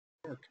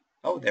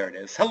Oh, there it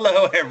is.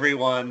 Hello,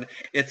 everyone.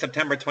 It's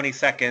September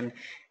 22nd.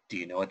 Do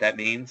you know what that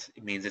means?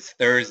 It means it's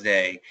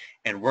Thursday,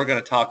 and we're going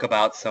to talk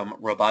about some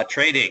robot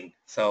trading.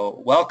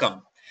 So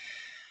welcome.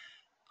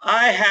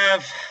 I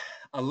have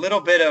a little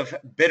bit of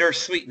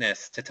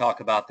bittersweetness to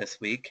talk about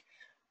this week.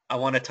 I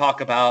want to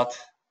talk about,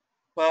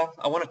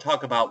 I want to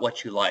talk about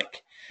what you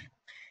like.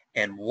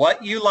 And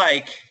what you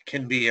like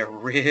can be a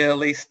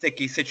really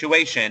sticky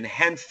situation,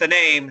 hence the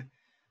name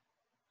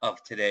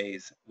of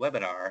today's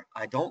webinar.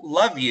 I don't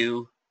love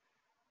you,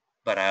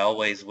 but I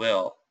always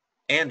will.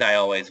 And I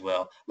always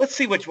will. Let's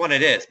see which one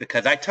it is,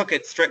 because I took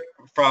it straight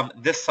from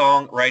this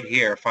song right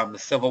here from the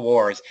Civil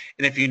Wars.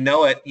 And if you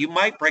know it, you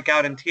might break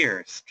out in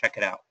tears. Check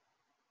it out.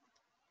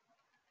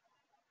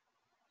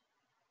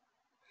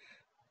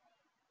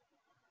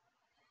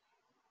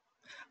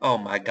 Oh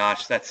my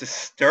gosh, that's just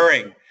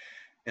stirring.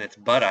 And it's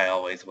But I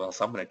Always Will,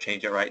 so I'm going to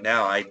change it right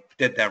now. I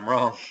did them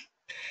wrong.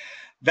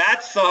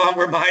 That song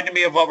reminded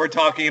me of what we're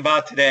talking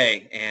about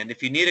today. And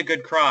if you need a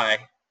good cry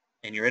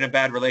and you're in a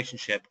bad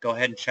relationship, go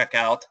ahead and check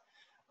out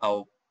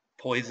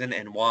Poison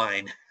and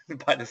Wine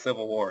by the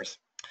Civil Wars.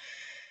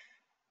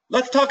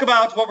 Let's talk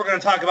about what we're going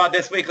to talk about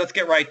this week. Let's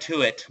get right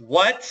to it.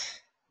 What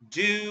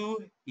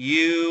do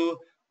you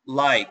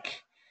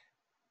like?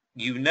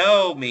 You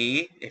know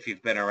me if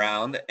you've been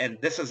around, and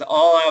this is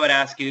all I would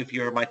ask you if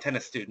you were my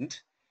tennis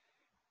student.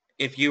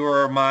 If you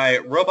were my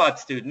robot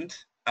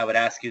student, I would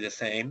ask you the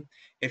same.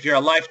 If you're a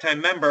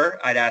lifetime member,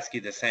 I'd ask you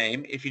the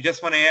same. If you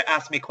just want to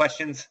ask me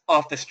questions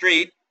off the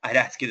street, I'd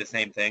ask you the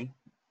same thing.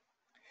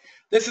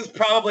 This is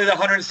probably the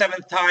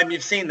 107th time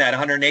you've seen that,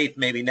 108th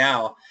maybe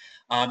now.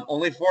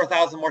 Only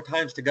 4,000 more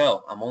times to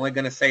go. I'm only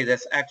going to say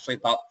this actually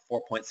about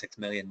 4.6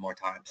 million more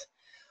times.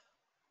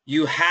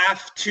 You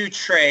have to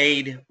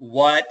trade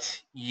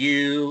what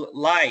you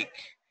like.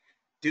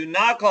 Do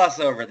not gloss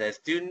over this.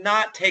 Do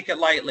not take it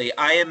lightly.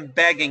 I am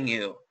begging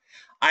you.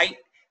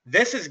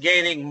 This is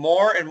gaining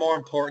more and more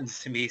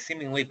importance to me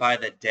seemingly by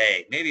the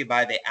day, maybe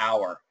by the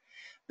hour.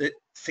 The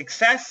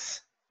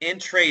success in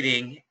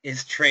trading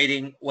is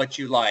trading what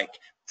you like.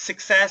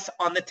 Success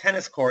on the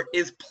tennis court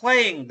is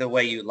playing the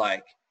way you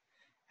like.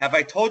 Have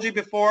I told you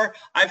before?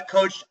 I've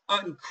coached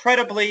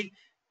incredibly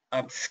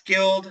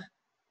skilled,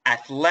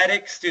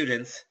 athletic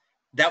students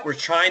that were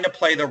trying to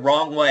play the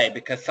wrong way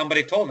because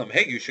somebody told them,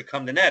 hey, you should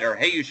come to net, or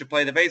hey, you should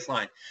play the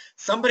baseline.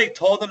 Somebody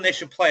told them they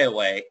should play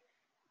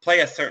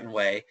a certain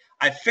way.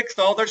 I fixed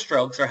all their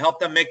strokes or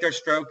helped them make their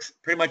strokes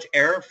pretty much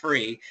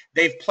error-free.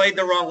 They've played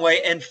the wrong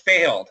way and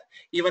failed,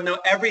 even though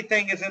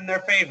everything is in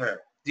their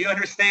favor. Do you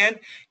understand?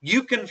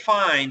 You can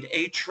find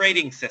a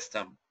trading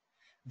system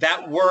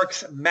that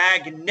works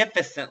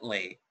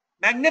magnificently.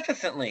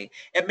 Magnificently.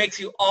 It makes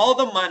you all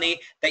the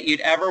money that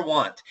you'd ever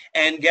want.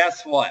 And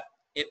guess what?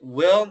 It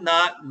will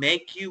not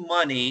make you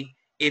money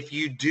if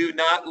you do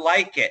not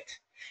like it.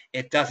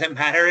 It doesn't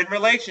matter in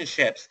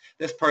relationships.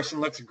 This person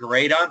looks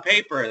great on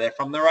paper. They're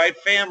from the right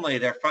family.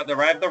 They have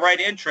the right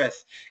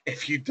interests.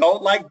 If you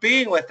don't like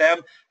being with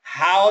them,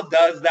 how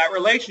does that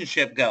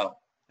relationship go? All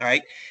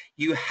right?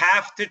 You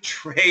have to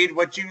trade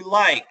what you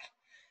like.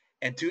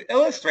 And to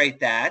illustrate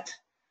that,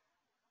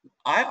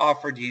 I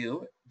offered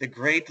you the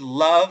great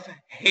love,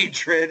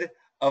 hatred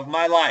of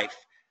my life,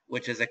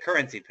 which is a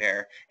currency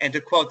pair. And to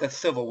quote the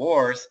Civil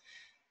Wars,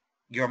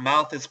 your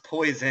mouth is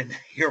poison,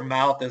 your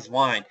mouth is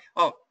wine.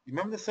 Oh, you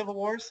remember the Civil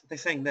Wars? They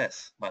sang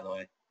this, by the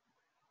way.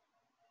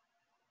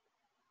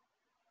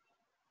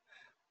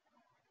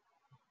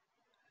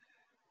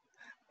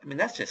 I mean,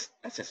 that's just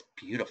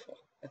beautiful.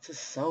 That's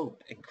just so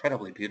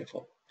incredibly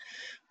beautiful.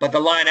 But the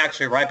line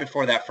actually right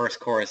before that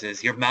first chorus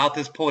is, your mouth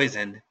is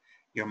poison,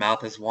 your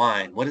mouth is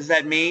wine. What does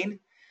that mean?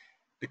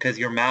 Because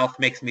your mouth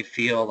makes me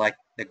feel like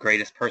the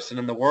greatest person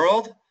in the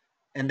world,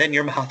 and then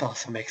your mouth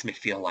also makes me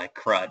feel like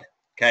crud,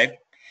 okay?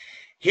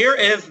 Here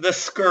is the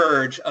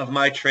scourge of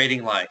my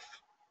trading life,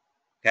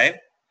 okay?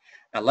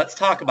 Now let's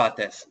talk about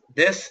this.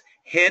 This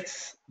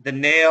hits the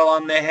nail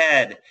on the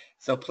head,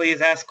 so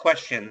please ask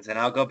questions, and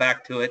I'll go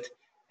back to it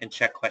and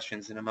check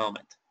questions in a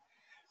moment.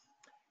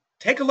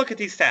 Take a look at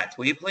these stats,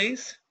 will you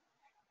please?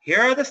 Here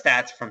are the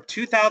stats from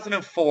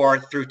 2004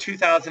 through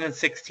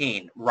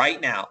 2016, right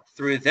now,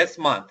 through this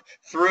month,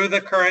 through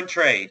the current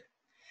trade.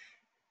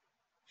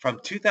 From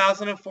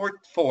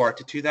 2004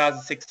 to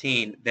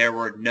 2016, there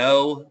were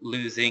no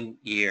losing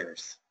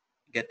years.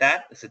 Get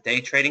that? It's a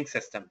day trading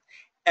system.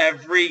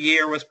 Every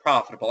year was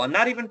profitable, and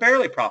not even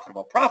barely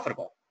profitable,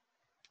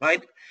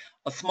 right?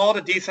 A small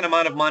to decent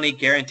amount of money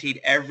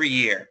guaranteed every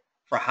year.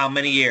 For how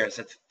many years?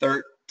 It's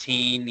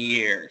 13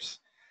 years,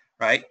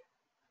 right?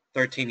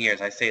 13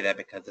 years. I say that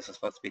because this is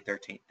supposed to be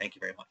 13. Thank you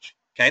very much.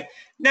 Okay.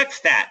 Next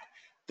stat.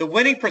 The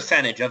winning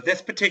percentage of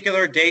this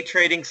particular day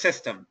trading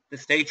system,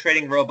 this day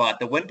trading robot,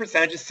 the win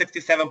percentage is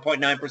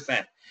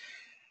 67.9%,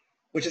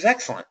 which is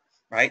excellent,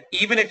 right?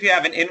 Even if you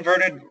have an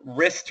inverted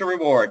risk to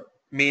reward,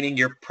 meaning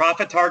your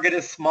profit target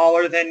is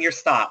smaller than your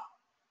stop.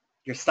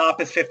 Your stop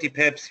is 50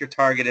 pips, your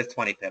target is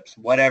 20 pips,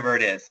 whatever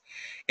it is.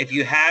 If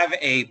you have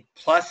a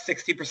plus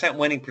 60%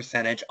 winning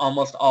percentage,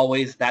 almost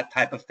always that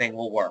type of thing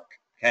will work,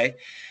 okay?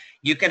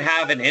 You can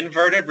have an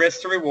inverted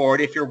risk to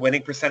reward if your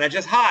winning percentage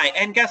is high.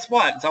 And guess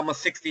what? It's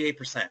almost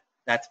 68%.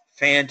 That's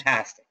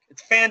fantastic.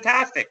 It's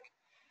fantastic.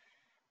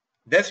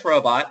 This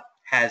robot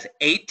has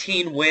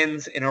 18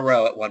 wins in a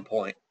row at one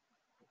point.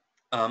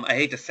 I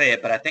hate to say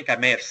it, but I think I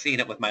may have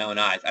seen it with my own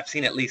eyes. I've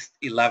seen at least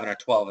 11 or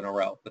 12 in a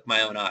row with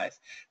my own eyes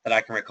that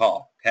I can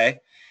recall, okay?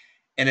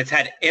 And it's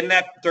had, in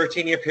that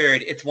 13-year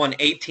period, it's won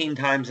 18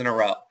 times in a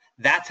row.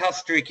 That's how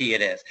streaky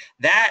it is.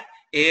 That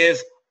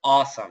is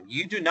awesome.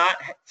 You do not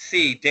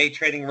see day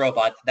trading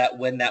robots that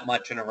win that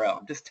much in a row.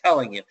 I'm just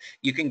telling you.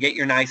 You can get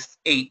your nice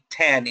 8,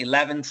 10,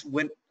 11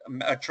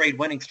 trade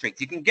winning streaks.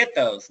 You can get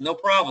those, no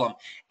problem.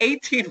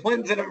 18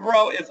 wins in a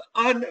row is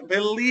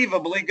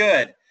unbelievably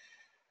good.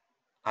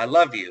 I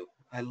love you.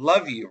 I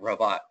love you,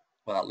 robot.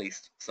 Well, at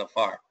least so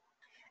far.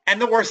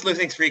 And the worst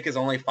losing streak is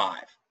only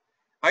 5.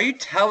 Are you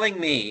telling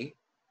me,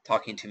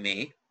 talking to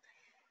me,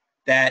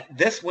 that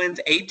this wins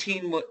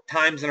 18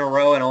 times in a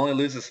row and only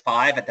loses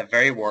 5 at the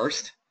very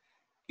worst?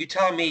 You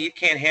telling me you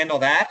can't handle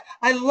that?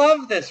 I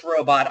love this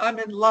robot. I'm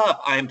in love.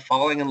 I'm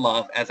falling in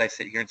love as I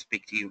sit here and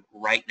speak to you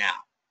right now.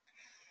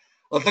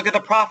 Let's look at the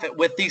profit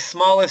with the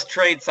smallest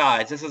trade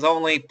size. This is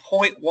only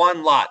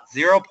 0.1 lot,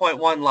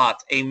 0.1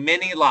 lots, a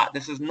mini lot.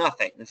 This is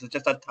nothing. This is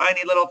just a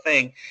tiny little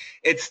thing.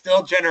 It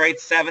still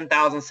generates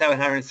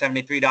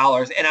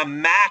 $7,773 and a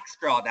max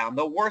drawdown.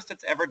 The worst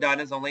it's ever done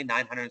is only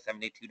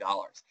 $972.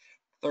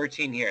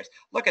 13 years.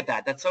 Look at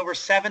that. That's over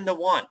 7 to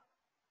 1,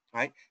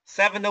 right?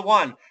 7 to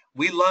 1.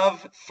 We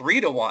love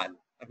 3 to 1.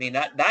 I mean,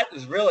 that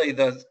is really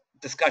the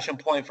discussion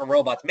point for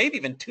robots. Maybe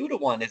even 2 to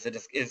 1 is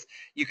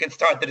you can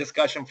start the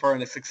discussion for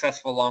a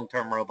successful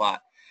long-term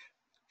robot.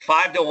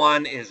 5 to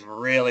 1 is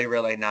really,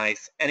 really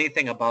nice.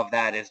 Anything above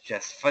that is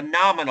just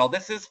phenomenal.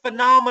 This is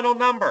phenomenal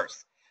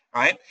numbers,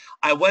 right?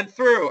 I went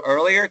through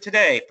earlier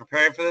today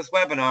preparing for this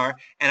webinar,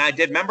 and I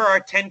did, remember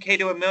our 10K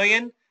to $1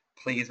 million?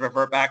 Please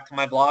revert back to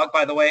my blog.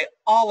 By the way,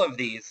 all of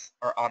these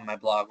are on my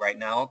blog right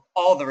now,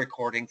 all the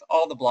recordings,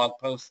 all the blog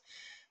posts.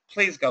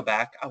 Please go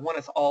back. I want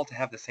us all to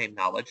have the same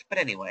knowledge. But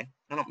anyway,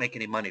 I don't make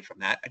any money from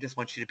that. I just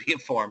want you to be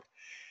informed.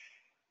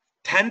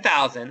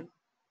 10,000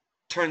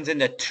 turns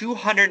into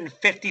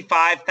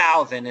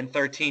 255,000 in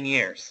 13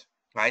 years,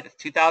 right? It's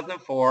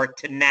 2004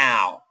 to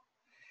now.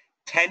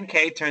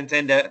 10K turns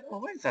into,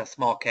 well, what is that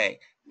small K?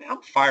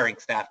 I'm firing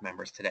staff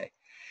members today.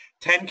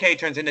 10K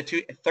turns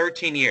into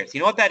 13 years. You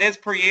know what that is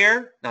per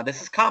year? Now,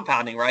 this is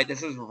compounding, right?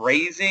 This is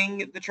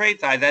raising the trade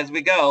size as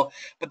we go,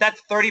 but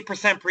that's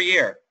 30% per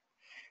year.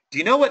 Do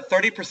you know what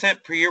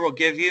 30% per year will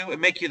give you? It'll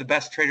make you the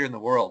best trader in the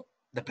world,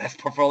 the best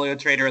portfolio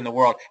trader in the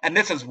world. And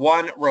this is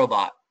one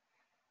robot.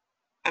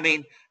 I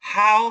mean,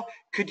 how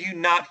could you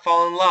not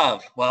fall in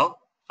love? Well,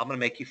 I'm going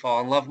to make you fall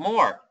in love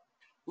more.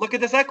 Look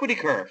at this equity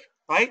curve,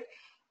 right?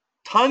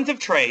 Tons of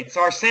trades.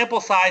 So our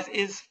sample size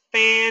is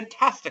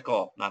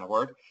fantastical, not a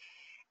word.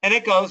 And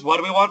it goes, what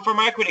do we want from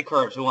our equity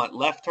curves? We want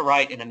left to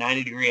right in a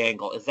 90-degree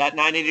angle. Is that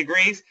 90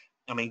 degrees?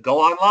 I mean, go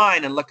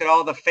online and look at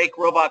all the fake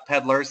robot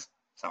peddlers.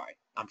 Sorry.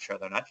 I'm sure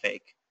they're not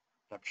fake.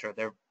 I'm sure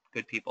they're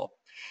good people.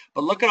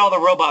 But look at all the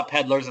robot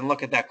peddlers and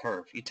look at that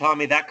curve. You telling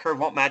me that curve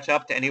won't match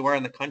up to anywhere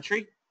in the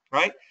country,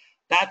 right?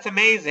 That's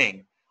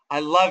amazing. I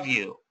love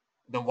you.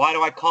 Then why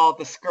do I call it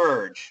the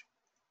scourge?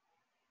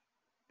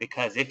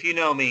 Because if you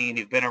know me and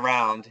you've been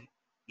around,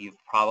 you've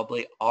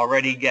probably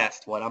already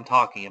guessed what I'm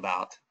talking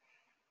about.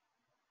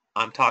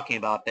 I'm talking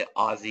about the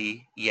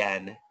Aussie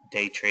yen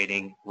day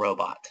trading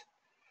robot.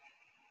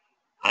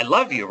 I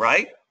love you,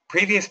 right?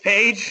 Previous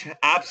page,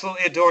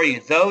 absolutely adore you.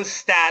 Those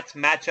stats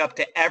match up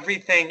to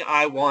everything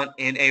I want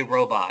in a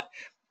robot.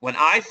 When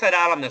I set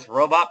out on this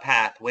robot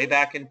path way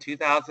back in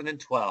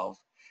 2012,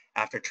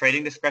 after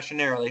trading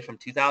discretionarily from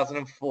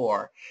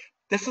 2004,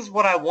 this is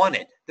what I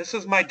wanted. This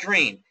was my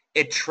dream.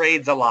 It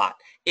trades a lot.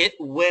 It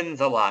wins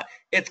a lot.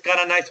 It's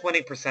got a nice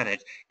winning percentage.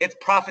 Its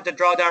profit to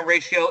drawdown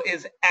ratio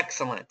is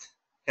excellent.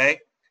 Okay?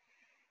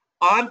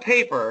 On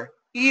paper,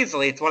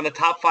 easily, it's one of the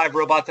top 5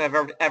 robots I've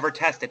ever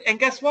tested. And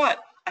guess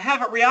what? I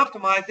haven't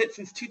re-optimized it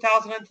since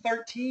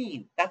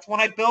 2013. That's when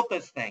I built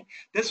this thing.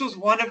 This was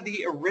one of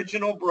the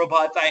original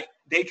robots,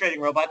 day trading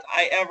robots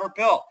I ever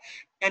built.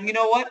 And you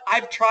know what?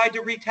 I've tried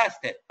to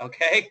retest it,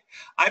 okay?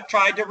 I've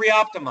tried to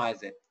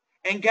re-optimize it.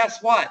 And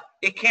guess what?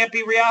 It can't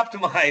be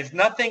re-optimized.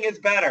 Nothing is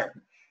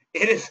better.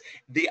 It is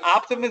the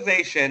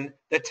optimization,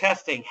 the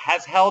testing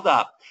has held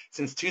up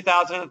since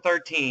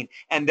 2013,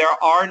 and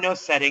there are no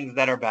settings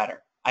that are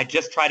better. I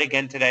just tried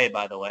again today,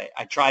 by the way.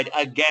 I tried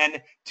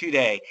again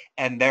today,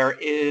 and there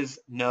is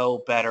no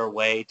better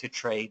way to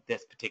trade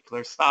this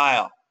particular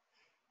style,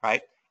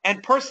 right?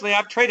 And personally,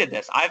 I've traded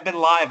this. I've been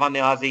live on the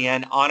Aussie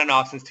yen on and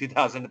off since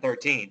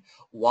 2013.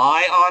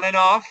 Why on and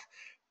off?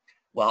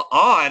 Well,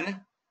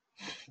 on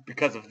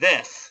because of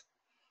this.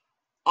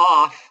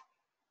 Off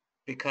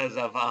because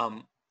of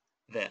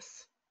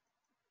this.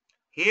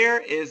 Here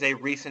is a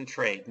recent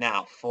trade.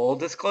 Now, full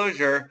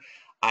disclosure,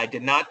 I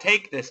did not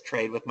take this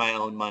trade with my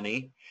own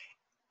money.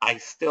 I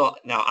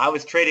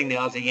was trading the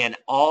Aussie yen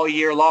all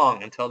year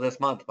long until this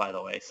month, by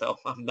the way. So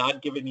I'm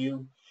not giving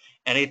you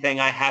anything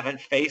I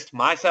haven't faced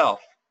myself.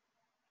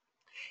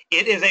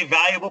 It is a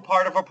valuable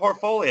part of a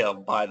portfolio,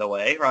 by the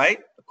way, right?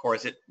 Of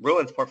course, it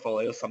ruins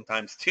portfolios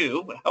sometimes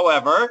too.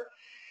 However,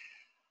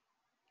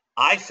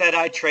 I said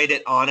I trade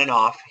it on and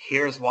off.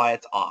 Here's why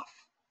it's off,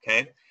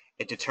 okay?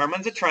 It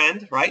determines a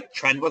trend, right?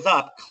 Trend was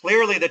up.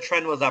 Clearly, the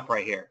trend was up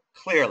right here.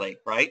 Clearly,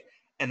 right?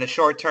 And the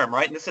short term,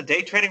 right? And this is a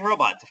day trading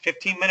robot. It's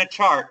a 15-minute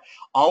chart.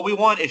 All we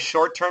want is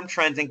short-term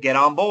trends and get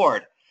on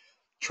board.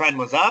 Trend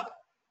was up.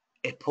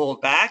 It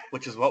pulled back,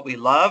 which is what we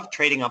love.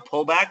 Trading on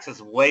pullbacks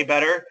is way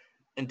better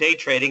in day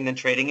trading than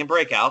trading in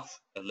breakouts,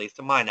 at least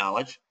to my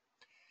knowledge.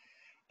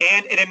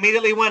 And it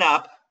immediately went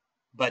up,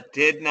 but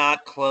did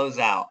not close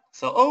out.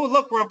 So, oh,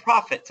 look, we're in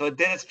profit. So it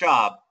did its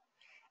job.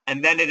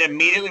 And then it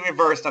immediately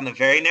reversed on the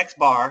very next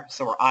bar.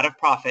 So we're out of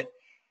profit.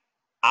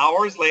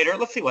 Hours later,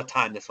 let's see what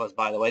time this was,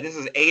 by the way. This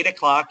is 8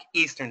 o'clock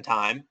Eastern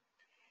time.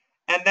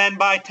 And then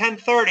by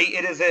 10:30,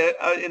 it is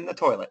in the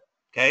toilet.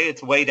 Okay,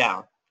 it's way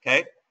down.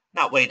 Okay,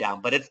 not way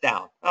down, but it's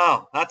down.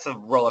 Oh, that's a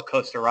roller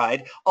coaster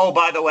ride. Oh,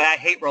 by the way, I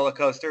hate roller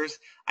coasters.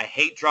 I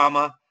hate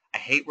drama. I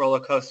hate roller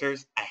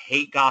coasters. I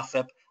hate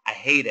gossip. I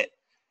hate it.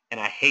 And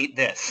I hate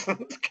this.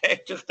 Okay,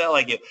 just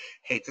telling you.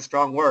 Hate's a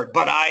strong word,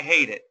 but I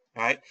hate it.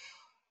 All right.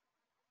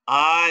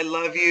 I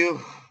love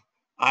you,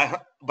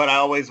 but I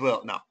always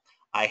will. No,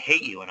 I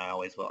hate you and I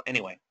always will.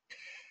 Anyway,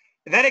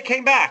 and then it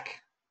came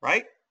back,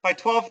 right? By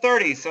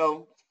 12:30,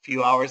 so a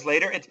few hours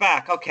later, it's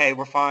back. Okay,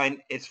 we're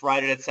fine. It's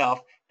righted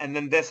itself. And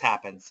then this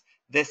happens,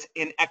 this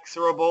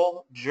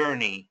inexorable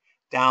journey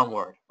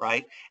downward,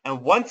 right?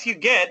 And once you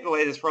get, the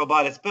way this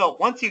robot is built,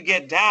 once you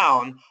get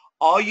down,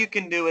 all you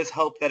can do is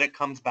hope that it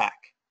comes back.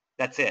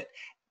 That's it.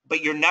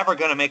 But you're never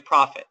going to make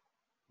profit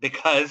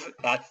because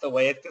that's the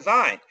way it's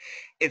designed.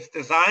 It's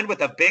designed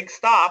with a big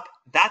stop.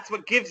 That's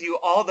what gives you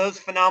all those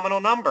phenomenal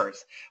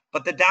numbers.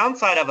 But the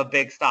downside of a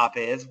big stop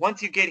is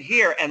once you get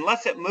here,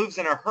 unless it moves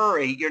in a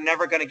hurry, you're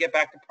never going to get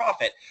back to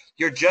profit.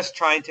 You're just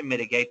trying to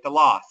mitigate the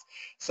loss.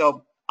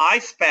 So I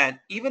spent,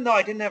 even though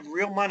I didn't have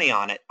real money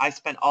on it, I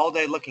spent all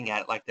day looking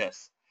at it like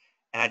this.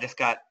 And I just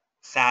got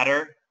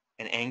sadder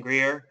and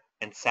angrier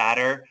and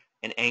sadder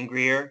and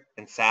angrier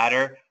and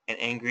sadder and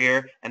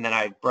angrier. And then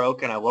I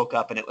broke and I woke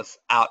up and it was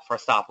out for a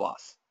stop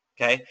loss.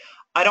 Okay.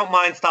 I don't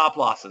mind stop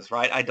losses,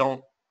 right? I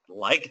don't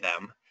like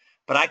them,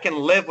 but I can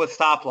live with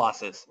stop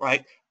losses,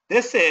 right?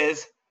 This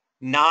is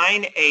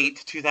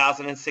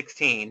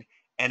 9/8/2016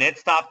 and it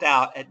stopped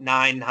out at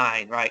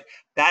 9/9, right?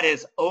 That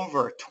is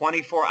over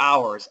 24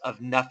 hours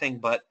of nothing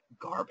but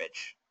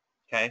garbage.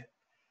 Okay.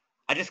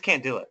 I just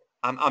can't do it.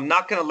 I'm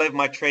not going to live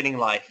my trading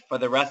life for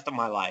the rest of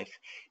my life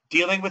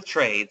dealing with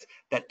trades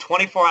that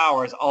 24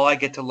 hours, all I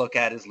get to look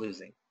at is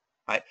losing,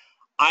 right?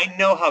 I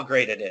know how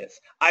great it is.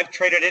 I've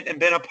traded it and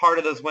been a part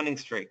of those winning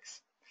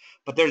streaks,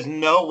 but there's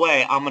no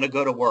way I'm going to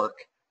go to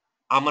work.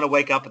 I'm going to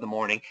wake up in the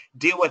morning,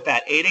 deal with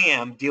that 8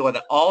 a.m., deal with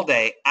it all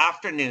day,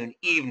 afternoon,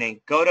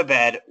 evening, go to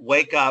bed,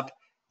 wake up,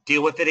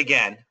 deal with it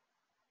again,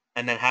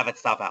 and then have it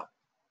stop out,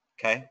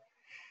 okay?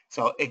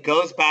 So it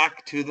goes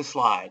back to the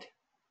slide,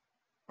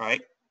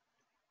 right?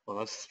 Well,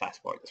 let's just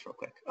fast forward this real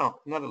quick. Oh,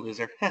 another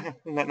loser.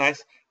 Isn't that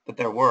nice? But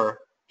there were,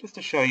 just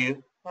to show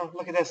you. Oh,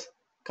 look at this.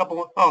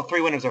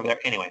 Three winners over there.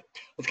 Anyway,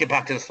 let's get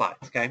back to the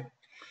slides, okay?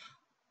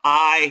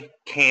 I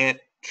can't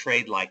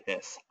trade like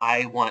this.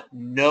 I want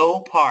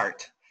no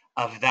part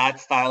of that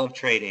style of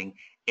trading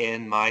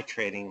in my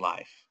trading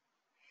life.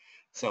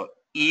 So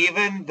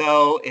even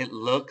though it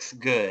looks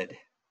good,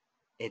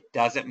 it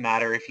doesn't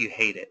matter if you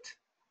hate it.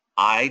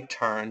 I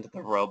turned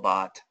the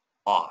robot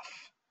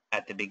off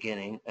at the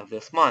beginning of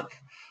this month.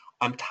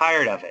 I'm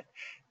tired of it.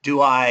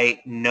 Do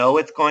I know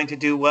it's going to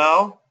do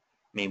well?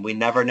 I mean, we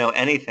never know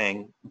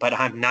anything, but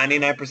I'm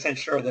 99%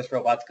 sure this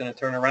robot's going to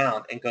turn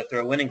around and go through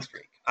a winning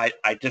streak. I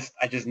just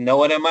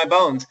know it in my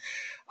bones,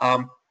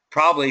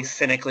 probably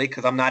cynically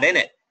because I'm not in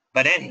it.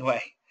 But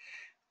anyway,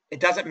 it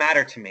doesn't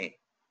matter to me,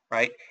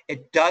 right?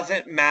 It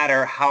doesn't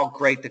matter how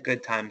great the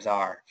good times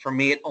are. For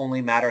me, it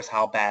only matters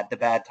how bad the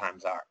bad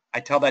times are.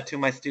 I tell that to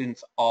my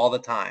students all the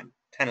time,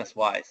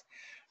 tennis-wise.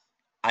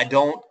 I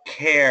don't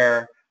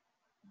care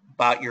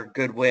about your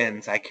good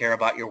wins. I care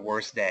about your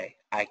worst day.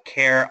 I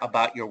care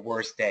about your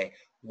worst day.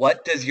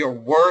 What does your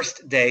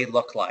worst day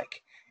look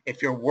like?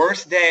 If your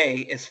worst day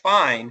is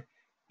fine,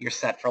 you're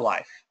set for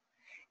life.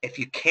 If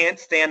you can't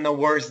stand the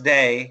worst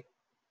day,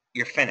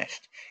 you're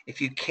finished.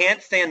 If you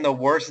can't stand the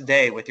worst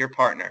day with your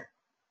partner,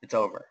 it's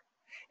over.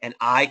 And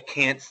I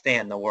can't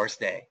stand the worst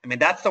day. I mean,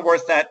 that's the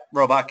worst that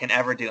robot can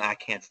ever do. I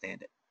can't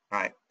stand it. All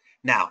right.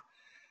 Now,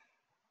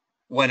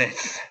 when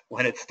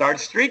it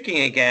starts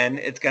streaking again,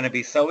 it's going to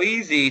be so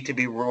easy to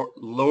be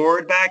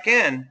lured back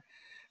in.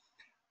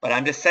 But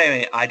I'm just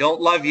saying, I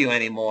don't love you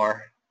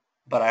anymore,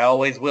 but I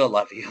always will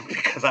love you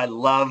because I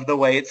love the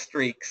way it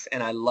streaks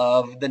and I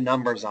love the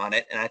numbers on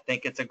it, and I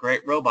think it's a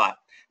great robot.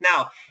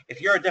 Now, if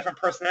you're a different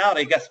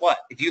personality, guess what?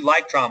 If you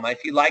like drama,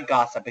 if you like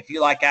gossip, if you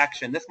like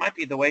action, this might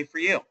be the way for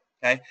you,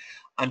 okay?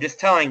 I'm just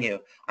telling you,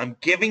 I'm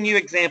giving you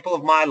example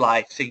of my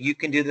life so you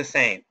can do the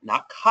same.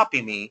 Not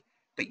copy me,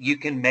 but you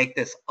can make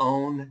this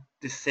own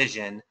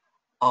decision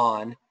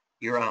on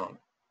your own.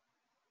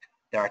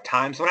 There are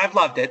times when I've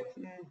loved it,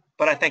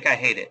 but I think I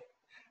hate it.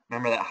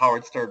 Remember that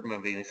Howard Stern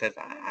movie? He says,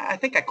 I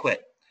think I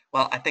quit.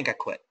 Well, I think I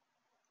quit.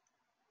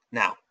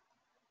 Now,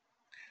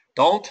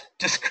 don't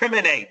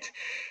discriminate.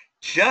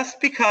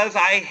 Just because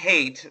I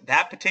hate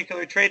that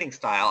particular trading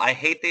style, I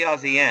hate the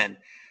Aussie yen,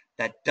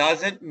 that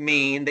doesn't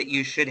mean that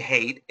you should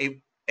hate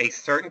a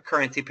certain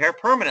currency pair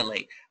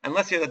permanently,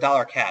 unless you're the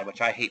dollar CAD,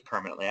 which I hate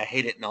permanently. I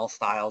hate it in all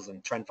styles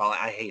and trend following.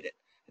 I hate it.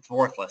 It's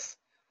worthless.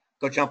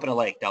 Go jump in a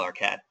lake, dollar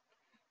CAD.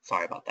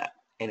 Sorry about that.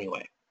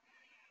 Anyway,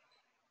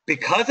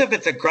 because of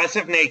its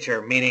aggressive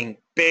nature, meaning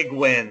big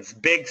wins,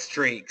 big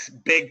streaks,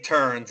 big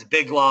turns,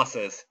 big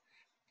losses,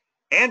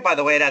 and by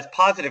the way, it has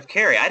positive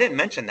carry. I didn't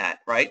mention that,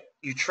 right?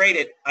 You trade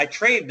it. I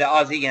trade the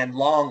Aussie yen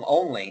long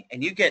only,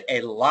 and you get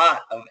a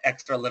lot of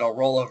extra little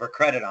rollover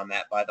credit on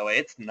that, by the way.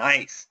 It's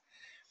nice.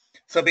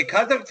 So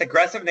because of its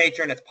aggressive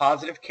nature and its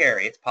positive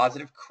carry, its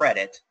positive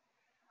credit,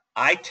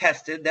 I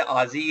tested the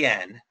Aussie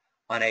yen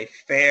on a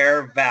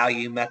fair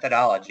value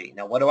methodology.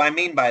 Now, what do I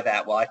mean by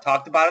that? Well, I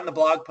talked about it in the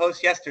blog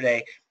post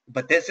yesterday,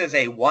 but this is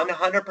a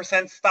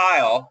 100%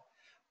 style,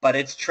 but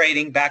it's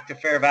trading back to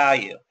fair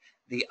value.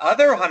 The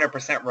other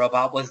 100%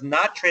 robot was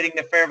not trading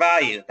to fair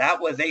value. That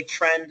was a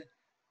trend.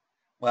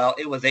 Well,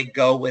 it was a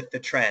go with the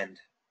trend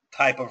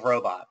type of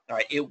robot. All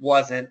right, it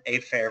wasn't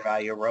a fair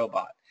value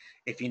robot.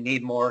 If you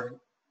need more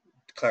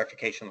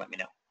clarification, let me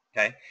know.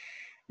 Okay.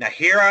 Now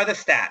here are the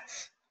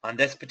stats on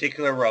this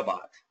particular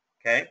robot.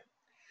 Okay.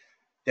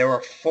 There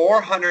were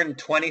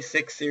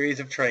 426 series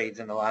of trades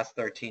in the last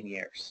 13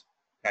 years.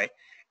 Okay.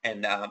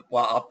 And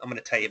well, I'm going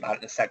to tell you about it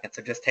in a second.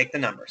 So just take the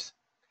numbers.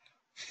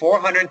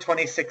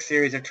 426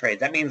 series of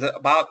trades. That means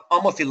about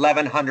almost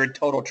 1,100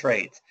 total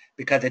trades,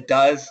 because it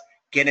does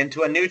get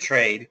into a new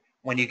trade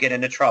when you get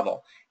into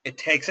trouble. It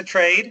takes a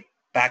trade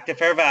back to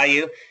fair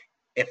value.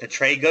 If the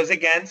trade goes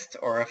against,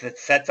 or if it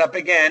sets up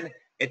again,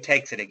 it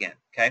takes it again.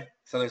 Okay,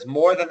 so there's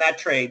more than that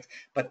trades,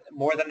 but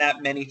more than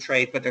that many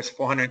trades, but there's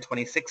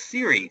 426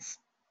 series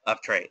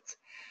of trades.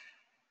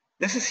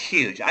 This is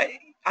huge. I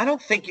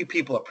don't think you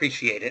people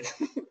appreciate it.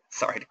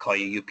 Sorry to call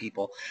you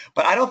people,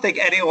 but I don't think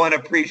anyone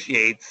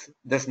appreciates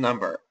this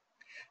number.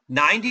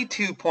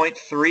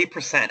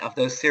 92.3% of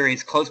those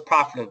series close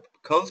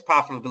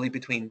profitably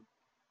between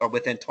or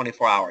within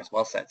 24 hours.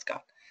 Well said,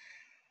 Scott.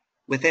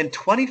 Within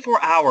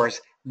 24 hours,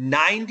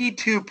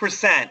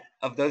 92%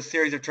 of those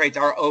series of trades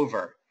are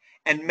over,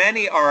 and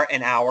many are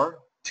an hour,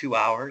 2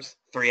 hours,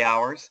 3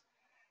 hours.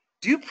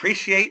 Do you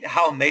appreciate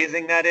how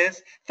amazing that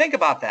is? Think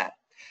about that.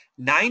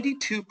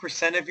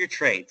 92% of your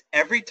trades,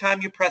 every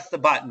time you press the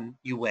button,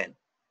 you win.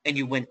 And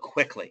you win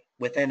quickly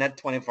within that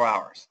 24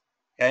 hours.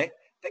 Okay?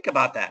 Think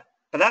about that.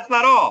 But that's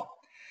not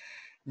all.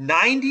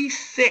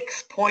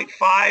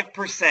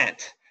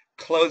 96.5%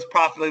 close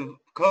profitably.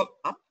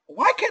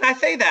 Why can't I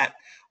say that?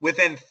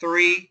 Within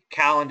 3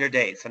 calendar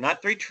days. So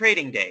not 3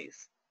 trading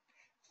days.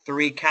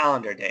 3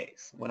 calendar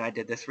days when I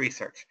did this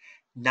research.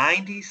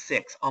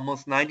 96,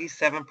 almost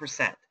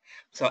 97%.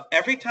 So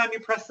every time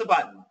you press the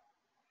button,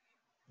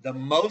 the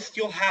most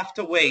you'll have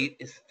to wait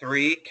is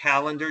 3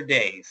 calendar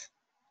days,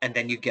 and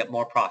then you get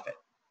more profit.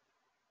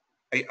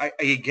 Are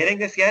you getting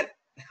this yet?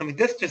 I mean,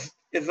 this just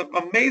is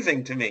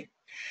amazing to me.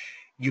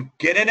 You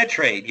get in a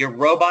trade, your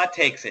robot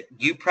takes it,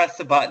 you press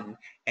the button,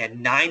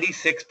 and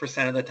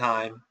 96% of the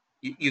time,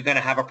 you're going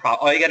to have a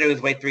profit. All you got to do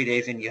is wait 3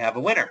 days, and you have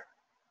a winner,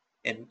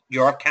 and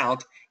your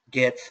account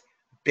gets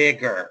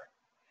bigger.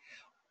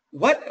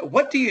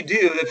 What do you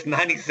do that's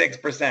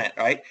 96%,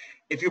 right?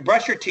 If you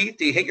brush your teeth,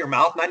 do you hit your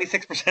mouth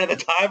 96% of the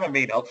time? I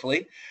mean,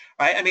 hopefully,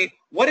 right? I mean,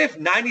 what if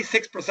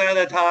 96% of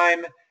the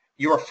time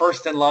you were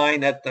first in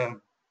line at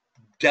the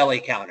deli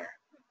counter?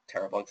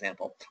 Terrible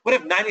example. What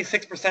if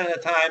 96% of the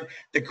time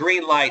the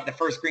green light, the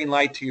first green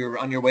light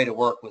on your way to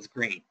work was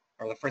green,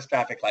 or the first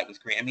traffic light was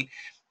green? I mean,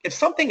 if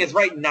something is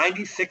right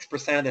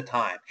 96% of the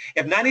time,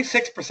 if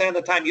 96% of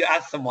the time you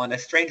ask someone, a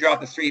stranger off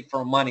the street,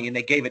 for money and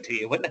they gave it to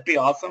you, wouldn't that be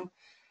awesome?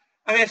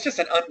 I mean, it's just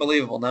an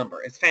unbelievable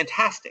number. It's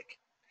fantastic.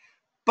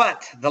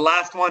 But the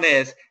last one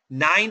is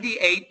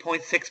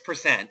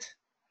 98.6%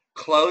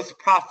 closed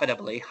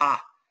profitably,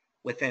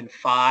 within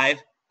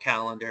 5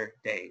 calendar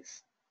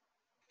days.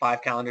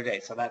 5 calendar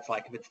days. So that's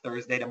like if it's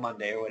Thursday to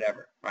Monday or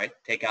whatever, right?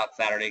 Take out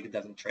Saturday, it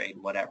doesn't trade,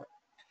 whatever.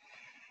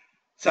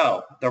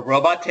 So the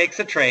robot takes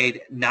a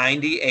trade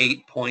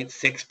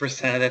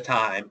 98.6% of the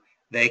time.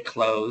 They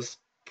close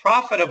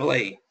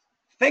profitably.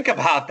 Think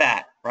about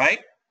that, right?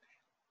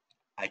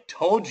 I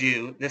told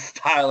you this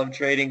style of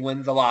trading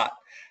wins a lot.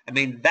 I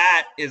mean,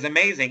 that is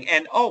amazing.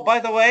 And oh, by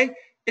the way,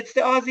 it's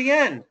the Aussie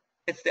yen.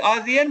 It's the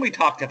Aussie yen we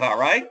talked about,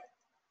 right?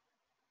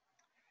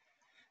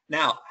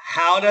 Now,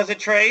 how does it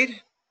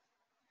trade?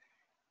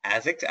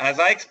 As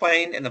I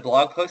explained in the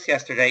blog post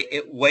yesterday,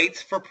 it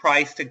waits for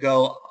price to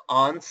go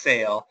on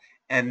sale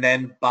and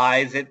then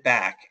buys it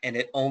back, and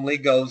it only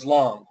goes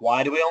long.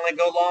 Why do we only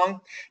go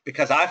long?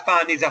 Because I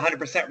found these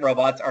 100%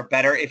 robots are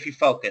better if you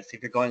focus.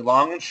 If you're going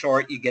long and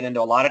short, you get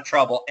into a lot of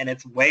trouble, and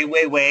it's way,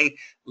 way, way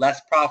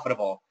less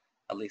profitable,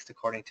 at least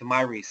according to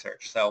my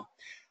research. So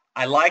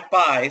I like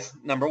buys,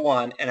 number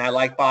one, and I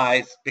like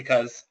buys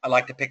because I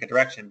like to pick a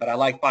direction, but I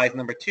like buys,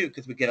 number two,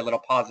 because we get a little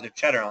positive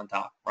cheddar on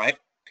top, right?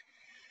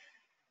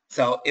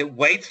 So it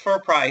waits for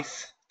a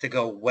price to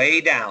go way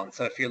down.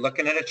 So if you're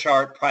looking at a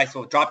chart, price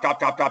will drop, drop,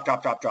 drop, drop,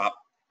 drop, drop, drop,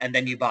 and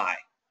then you buy.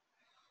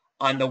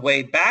 On the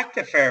way back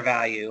to fair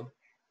value,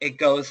 it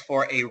goes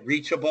for a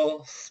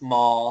reachable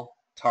small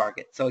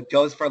target. So it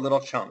goes for little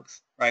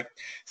chunks, right?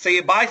 So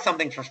you buy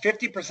something for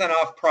 50%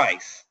 off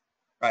price,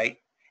 right?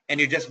 And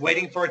you're just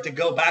waiting for it to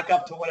go back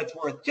up to what it's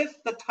worth,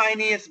 just the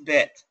tiniest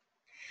bit.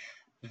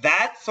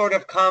 That sort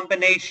of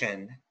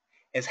combination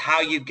is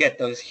how you get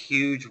those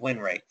huge win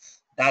rates.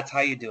 That's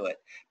how you do it,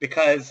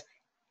 because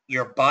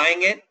you're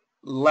buying it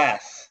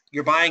less.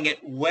 You're buying it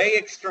way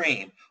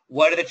extreme.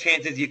 What are the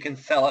chances you can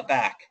sell it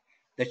back?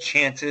 The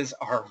chances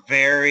are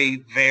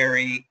very,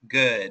 very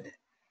good.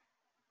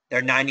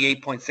 They're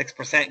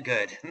 98.6%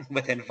 good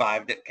within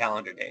 5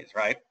 calendar days,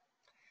 right?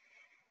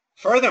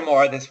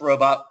 Furthermore, this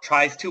robot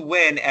tries to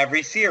win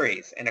every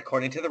series, and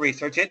according to the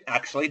research, it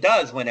actually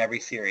does win every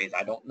series.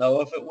 I don't know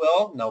if it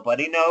will.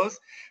 Nobody knows.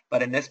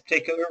 But in this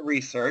particular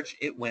research,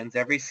 it wins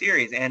every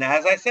series. And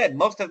as I said,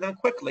 most of them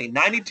quickly,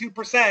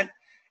 92%,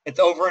 it's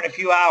over in a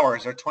few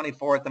hours, or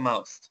 24 at the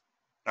most,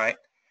 all right?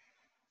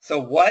 So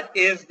what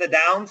is the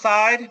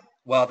downside?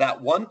 Well, that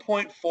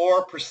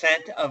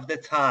 1.4% of the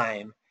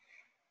time,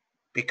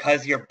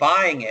 because you're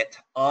buying it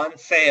on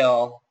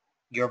sale,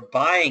 you're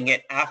buying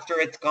it after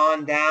it's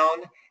gone down,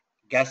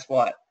 guess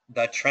what?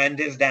 The trend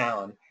is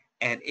down,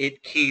 and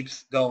it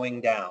keeps going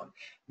down.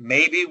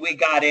 Maybe we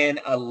got in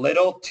a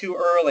little too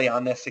early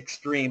on this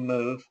extreme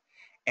move,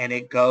 and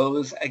it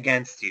goes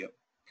against you.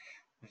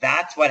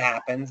 That's what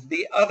happens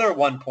the other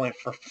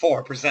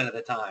 1.4% of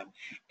the time.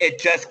 It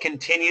just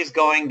continues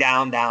going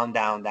down, down,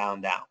 down,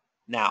 down, down.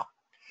 Now,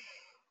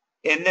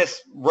 in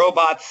this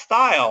robot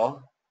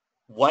style,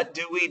 what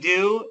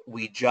do?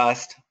 We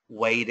just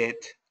wait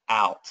it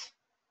out.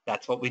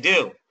 That's what we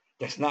do.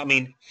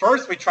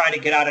 First we try to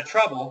get out of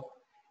trouble,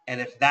 and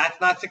if that's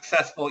not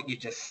successful, you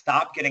just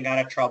stop getting out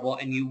of trouble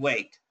and you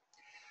wait.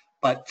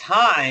 But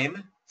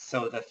time,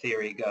 so the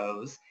theory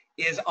goes,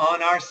 is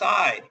on our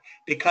side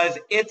because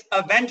it's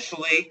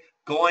eventually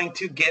going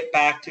to get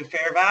back to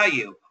fair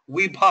value.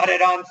 We bought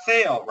it on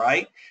sale,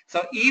 right?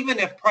 So even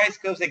if price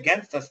goes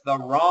against us the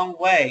wrong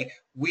way,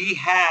 we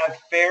have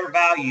fair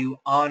value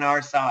on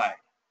our side.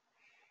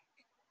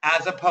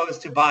 As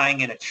opposed to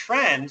buying in a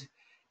trend,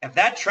 if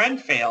that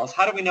trend fails,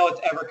 how do we know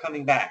it's ever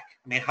coming back?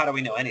 I mean, how do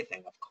we know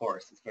anything? Of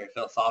course, it's very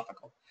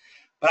philosophical.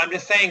 But I'm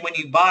just saying when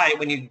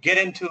you get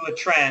into a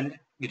trend,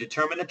 you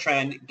determine the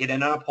trend, get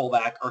in on a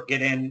pullback, or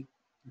get in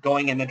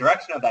going in the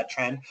direction of that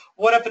trend.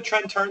 What if the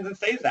trend turns and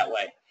stays that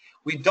way?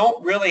 We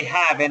don't really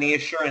have any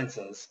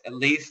assurances, at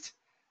least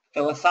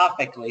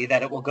philosophically,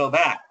 that it will go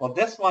back. Well,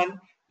 this one,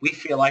 we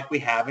feel like we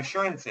have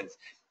assurances.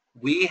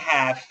 We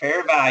have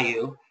fair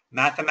value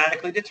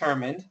mathematically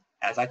determined,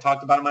 as I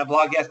talked about in my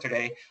blog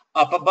yesterday,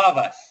 up above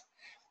us.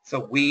 So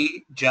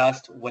we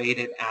just wait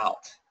it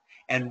out.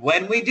 And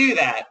when we do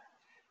that,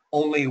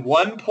 only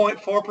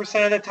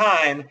 1.4% of the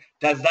time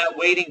does that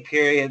waiting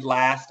period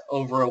last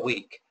over a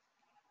week.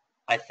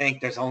 I think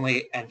there's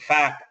only, in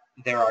fact,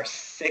 there are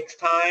 6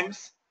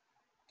 times.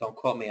 Don't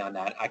quote me on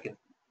that. I can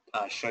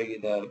show you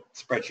the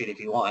spreadsheet if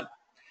you want,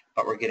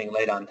 but we're getting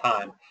late on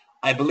time.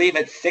 I believe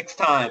it's 6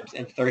 times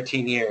in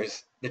 13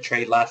 years the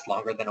trade lasts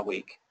longer than a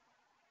week.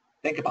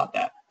 Think about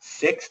that.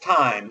 6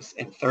 times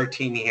in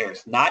 13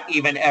 years, not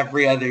even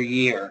every other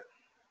year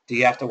do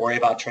you have to worry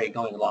about trade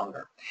going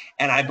longer.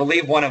 And I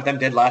believe one of them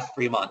did last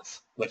 3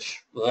 months,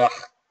 which,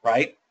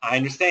 right? I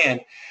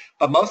understand.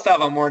 But most of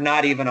them were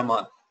not even a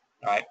month,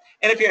 right?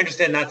 And if you're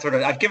interested in that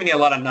I've given you a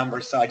lot of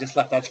numbers, so I just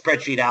left that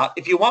spreadsheet out.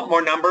 If you want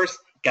more numbers,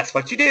 guess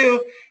what you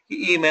do?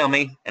 You email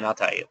me, and I'll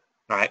tell you,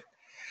 all right?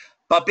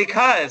 But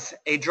because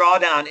a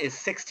drawdown is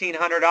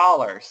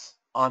 $1,600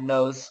 on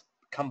those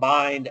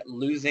combined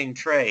losing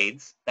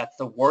trades, that's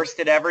the worst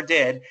it ever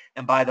did.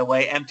 And by the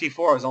way,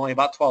 MT4 was only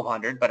about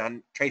 1,200, but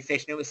on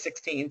TradeStation it was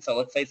 16, so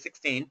let's say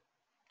 16.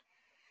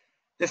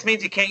 This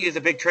means you can't use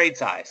a big trade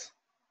size,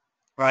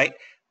 right?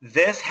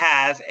 This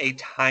has a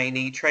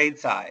tiny trade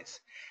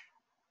size.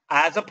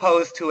 As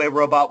opposed to a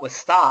robot with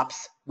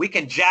stops, we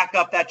can jack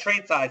up that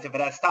trade size if it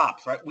has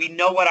stops, right? We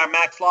know what our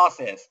max loss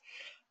is.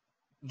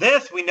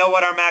 This, we know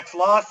what our max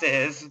loss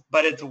is,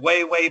 but it's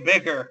way, way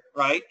bigger,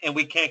 right? And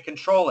we can't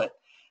control it.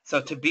 So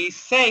to be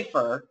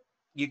safer,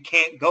 you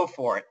can't go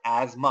for it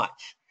as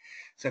much.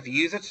 So if you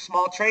use a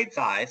small trade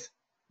size,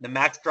 the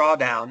max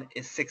drawdown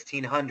is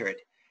 1,600.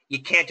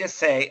 You can't just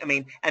say,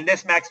 and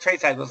this max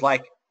trade size was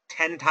like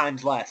 10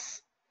 times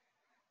less.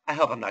 I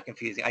hope I'm not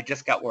confusing. I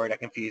just got worried I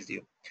confused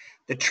you.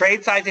 The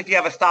trade size, if you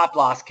have a stop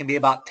loss, can be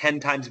about 10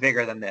 times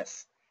bigger than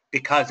this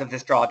because of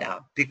this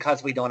drawdown,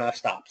 because we don't have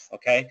stops,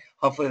 okay?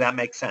 Hopefully that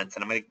makes sense,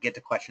 and I'm going to get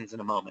to questions in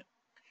a moment.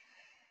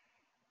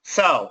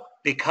 So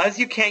because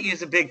you can't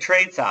use a big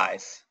trade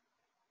size,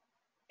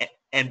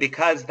 and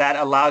because that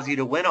allows you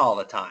to win all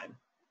the time,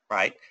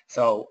 right?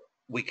 So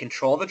we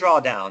control the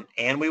drawdown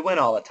and we win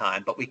all the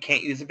time, but we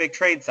can't use a big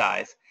trade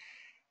size.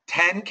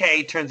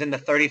 10K turns into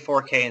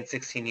 34K in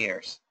 16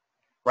 years,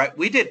 right?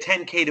 We did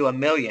 10K to $1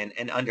 million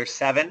in under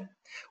 7.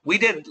 We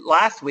did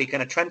last week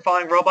on a trend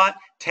following robot,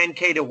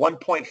 10K to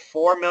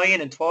 1.4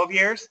 million in 12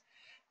 years.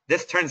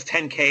 This turns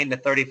 10K into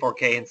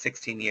 34K in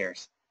 16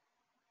 years.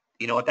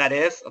 You know what that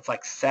is? It's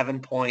like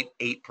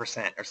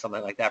 7.8% or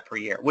something like that per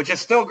year, which is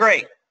still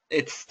great.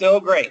 It's still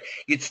great.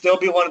 You'd still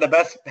be one of the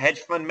best hedge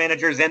fund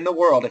managers in the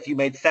world if you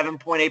made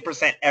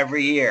 7.8%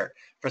 every year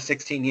for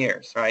 16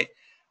 years, right?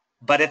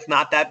 But it's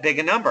not that big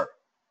a number,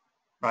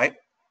 right?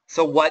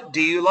 So what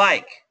do you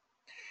like?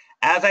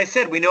 As I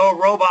said, we know a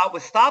robot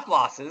with stop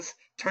losses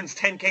turns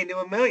 10K to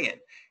a million.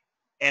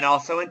 And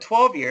also in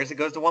 12 years, it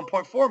goes to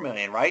 1.4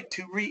 million, right?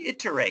 To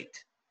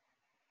reiterate,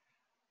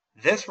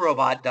 this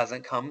robot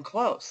doesn't come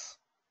close.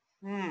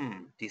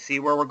 Do you see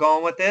where we're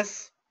going with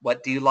this?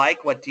 What do you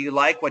like? What do you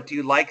like? What do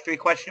you like? 3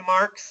 question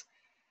marks.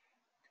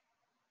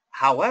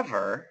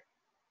 However,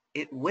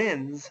 it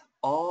wins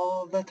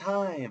all the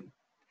time.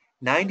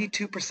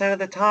 92% of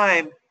the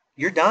time,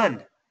 you're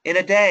done in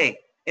a day,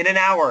 in an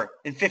hour,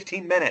 in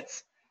 15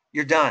 minutes.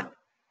 You're done.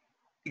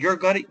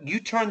 You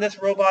turn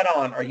this robot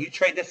on or you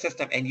trade this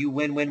system and you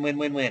win, win, win,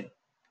 win, win.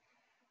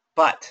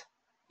 But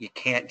you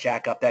can't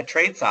jack up that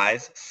trade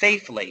size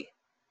safely.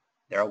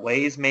 There are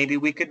ways maybe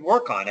we could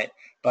work on it,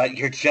 but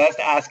you're just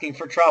asking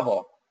for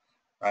trouble,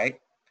 right?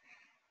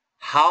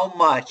 How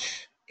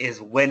much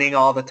is winning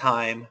all the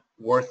time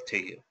worth to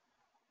you?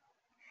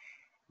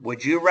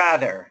 Would you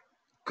rather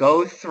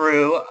go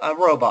through a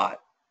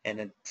robot in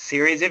a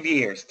series of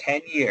years,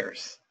 10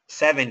 years,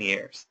 7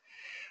 years,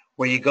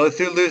 where you go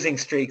through losing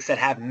streaks that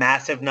have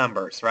massive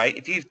numbers, right?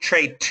 If you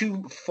trade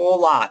 2 full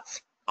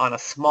lots on a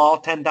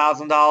small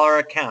 $10,000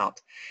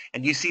 account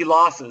and you see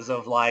losses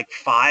of like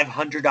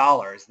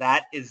 $500,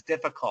 that is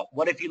difficult.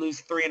 What if you lose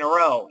 3 in a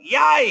row?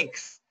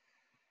 Yikes!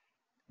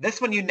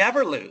 This one you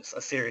never lose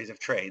a series of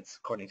trades,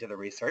 according to the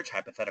research,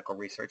 hypothetical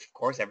research, of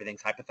course.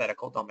 Everything's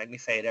hypothetical. Don't make me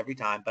say it every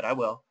time, but I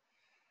will.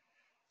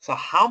 So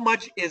how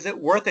much is it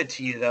worth it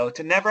to you, though,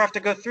 to never have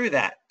to go through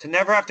that, to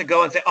never have to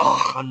go and say,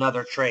 oh,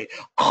 another trade.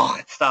 Oh,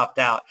 it stopped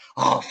out.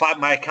 Oh,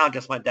 my account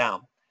just went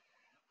down.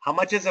 How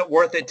much is it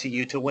worth it to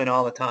you to win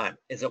all the time?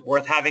 Is it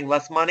worth having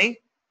less money?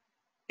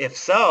 If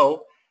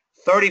so,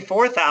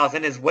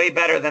 34,000 is way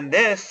better than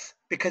this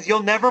because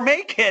you'll never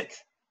make it.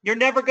 You're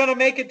never going to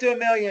make it to a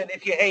million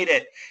if you hate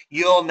it.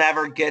 You'll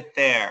never get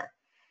there.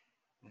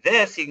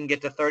 This, you can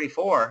get to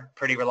 34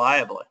 pretty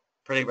reliably.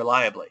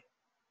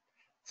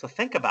 So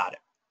think about it.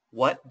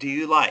 What do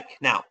you like?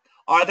 Now,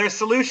 are there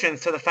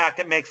solutions to the fact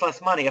it makes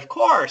less money? Of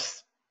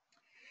course.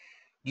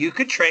 You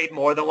could trade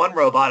more than one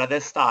robot of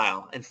this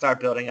style and start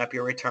building up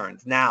your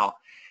returns. Now,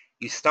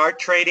 you start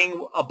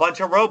trading a bunch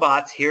of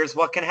robots, here's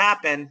what can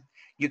happen.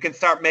 You can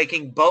start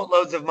making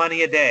boatloads of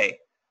money a day,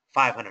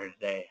 500 a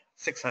day,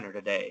 600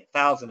 a day,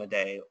 1,000 a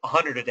day,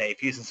 100 a day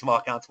if you're using small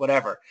accounts,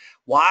 whatever.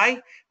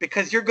 Why?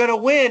 Because you're going to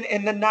win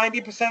in the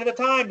 90% of the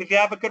time if you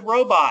have a good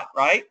robot,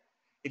 right?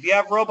 If you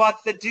have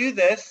robots that do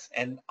this,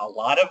 and a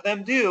lot of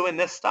them do in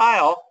this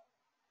style,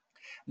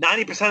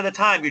 90% of the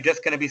time you're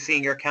just going to be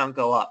seeing your account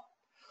go up.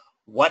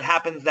 What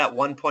happens that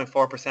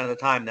 1.4% of the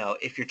time, though,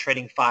 if you're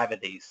trading 5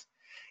 of these?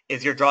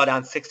 Is your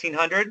drawdown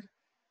 1,600?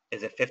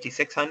 Is it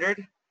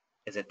 5,600?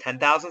 Is it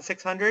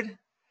 10,600?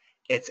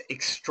 It's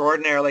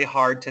extraordinarily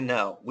hard to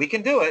know. We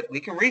can do it. We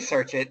can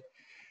research it.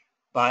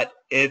 But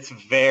it's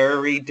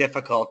very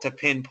difficult to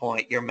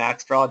pinpoint your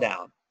max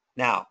drawdown.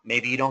 Now,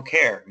 maybe you don't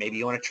care. Maybe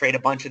you want to trade a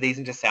bunch of these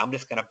and just say, I'm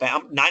just going to bet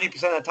 90%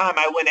 of the time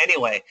I win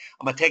anyway.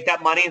 I'm going to take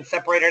that money and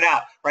separate it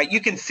out, right?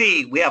 You can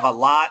see we have a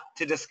lot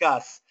to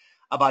discuss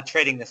about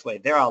trading this way.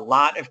 There are a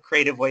lot of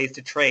creative ways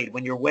to trade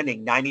when you're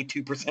winning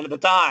 92% of the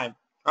time,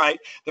 right?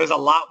 There's a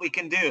lot we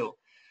can do.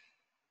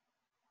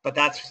 But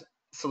that's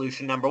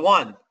solution number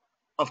 1.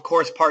 Of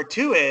course, part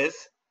 2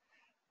 is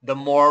the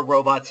more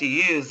robots you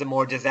use, the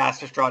more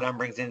disastrous drawdown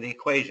brings into the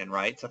equation,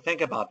 right? So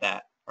think about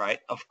that. Right?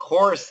 Of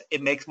course,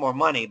 it makes more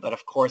money, but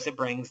of course, it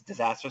brings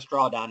disastrous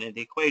drawdown into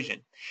the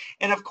equation.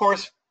 And of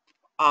course,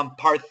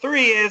 part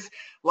 3 is,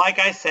 like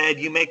I said,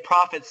 you make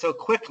profits so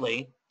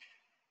quickly,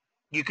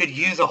 you could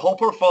use a whole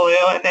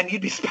portfolio and then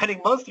you'd be spending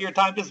most of your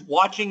time just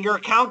watching your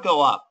account go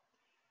up.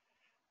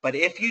 But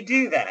if you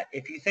do that,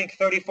 if you think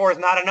 34 is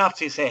not enough,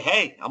 so you say,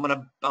 hey, I'm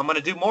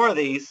gonna do more of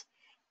these,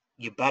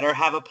 you better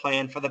have a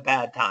plan for the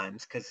bad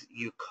times because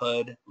you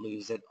could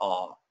lose it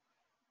all.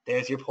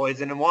 There's your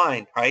poison and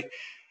wine, right?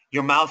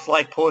 Your mouth's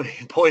like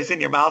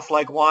poison, your mouth's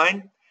like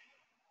wine.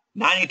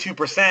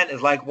 92% is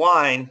like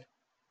wine.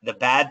 The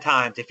bad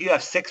times. If you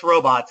have 6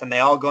 robots and they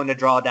all go into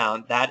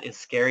drawdown, that is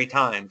scary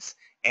times.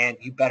 And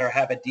you better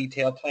have a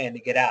detailed plan to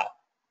get out,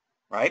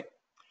 right?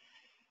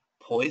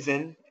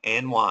 Poison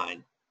and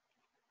wine.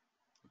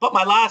 But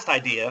my last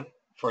idea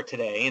for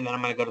today, and then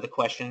I'm going to go to the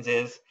questions,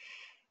 is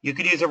you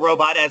could use a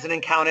robot as an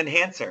account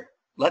enhancer.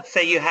 Let's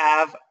say you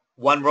have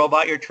 1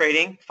 robot you're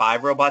trading,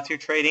 5 robots you're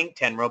trading,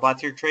 10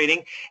 robots you're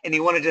trading, and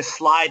you want to just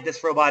slide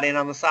this robot in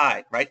on the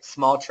side, right?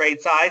 Small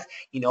trade size.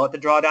 You know what the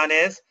drawdown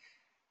is?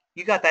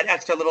 You got that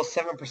extra little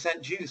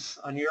 7% juice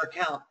on your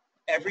account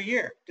every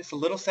year. Just a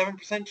little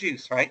 7%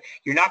 juice, right?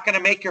 You're not going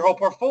to make your whole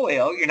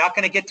portfolio. You're not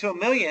going to get to a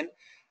million,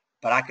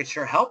 but I could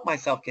sure help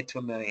myself get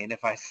to $1 million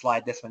if I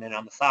slide this one in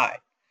on the side.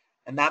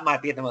 And that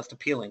might be the most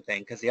appealing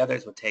thing because the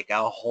others would take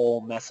a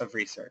whole mess of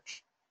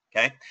research.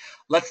 Okay,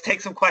 let's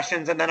take some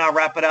questions and then I'll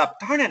wrap it up.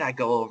 Darn it, I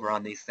go over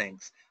on these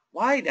things.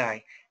 Why do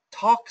I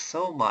talk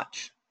so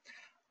much?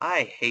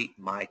 I hate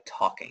my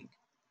talking.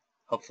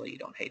 Hopefully you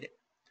don't hate it.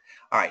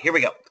 All right, here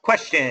we go.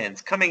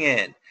 Questions coming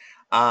in.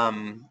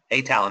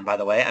 A Talon, by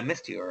the way, I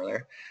missed you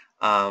earlier.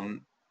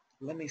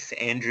 Let me see.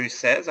 Andrew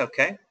says,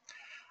 okay.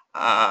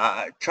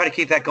 Try to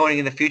keep that going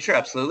in the future.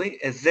 Absolutely.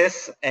 Is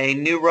this a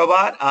new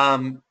robot?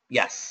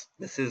 Yes.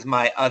 This is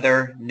my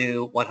other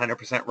new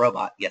 100%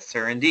 robot. Yes,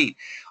 sir, indeed.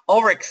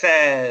 Ulrich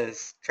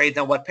says, trades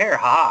on what pair?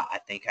 Haha, I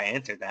think I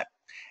answered that.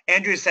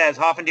 Andrew says,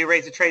 how often do you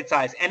raise the trade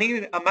size?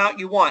 Any amount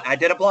you want. I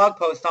did a blog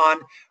post on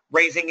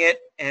raising it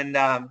and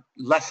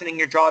lessening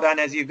your drawdown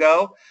as you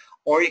go,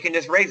 or you can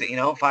just raise it. You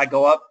know, if I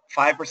go up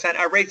 5%,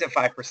 I raise it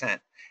 5%.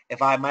 If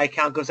my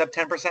account goes up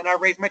 10%, I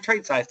raise my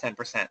trade size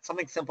 10%.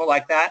 Something simple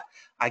like that.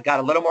 I got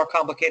a little more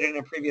complicated in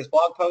a previous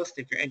blog post.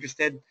 If you're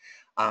interested,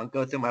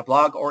 go through my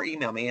blog or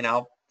email me and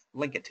I'll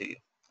link it to you.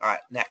 All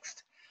right,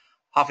 next.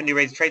 How often do you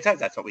raise the trade size?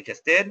 That's what we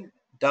just did.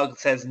 Doug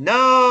says,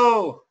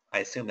 no. I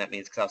assume that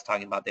means because I was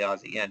talking about the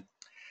Aussie yen.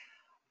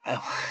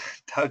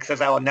 Doug says,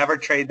 I will never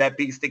trade that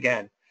beast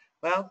again.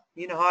 Well,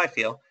 you know how I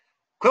feel.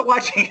 Quit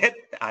watching it.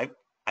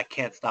 I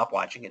can't stop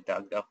watching it,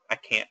 Doug, though. I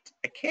can't.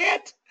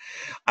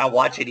 I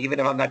watch it even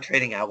if I'm not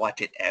trading. I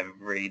watch it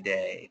every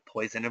day.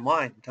 Poison and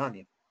wine, I'm telling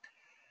you.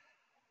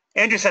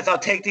 Andrew says, I'll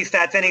take these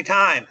stats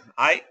anytime.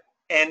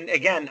 And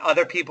again,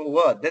 other people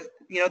would.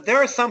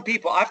 There are some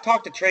people, I've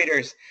talked to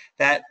traders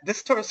that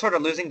this sort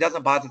of losing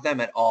doesn't bother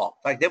them at all.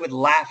 Like they would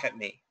laugh at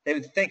me. They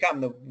would think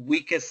I'm the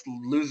weakest,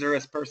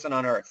 loserest person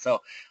on earth.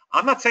 So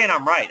I'm not saying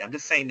I'm right. I'm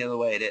just saying the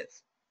way it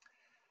is.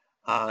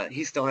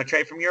 He's still in a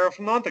trade from Euro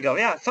from a month ago.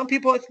 Yeah, some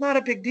people, it's not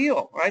a big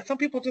deal, right? Some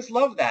people just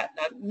love that.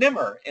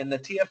 Nimmer in the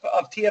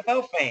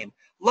TFL fame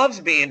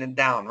loves being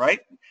down, right?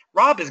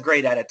 Rob is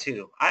great at it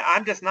too.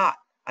 I'm just not.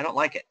 I don't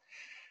like it.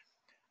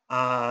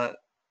 I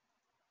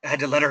had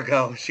to let her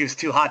go. She was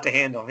too hot to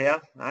handle. Yeah,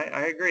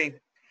 I agree.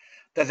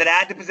 Does it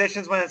add to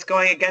positions when it's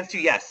going against you?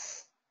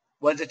 Yes.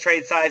 What's the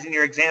trade size in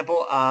your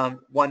example?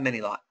 1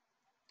 mini lot.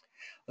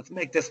 Let's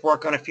make this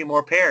work on a few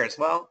more pairs.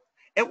 Well,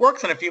 it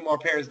works on a few more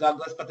pairs,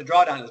 Douglas, but the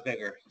drawdown is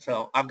bigger.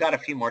 So I've got a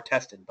few more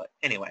tested. But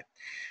anyway,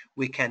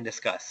 we can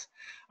discuss.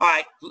 All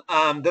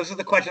right. Those are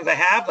the questions I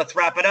have. Let's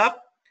wrap it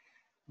up.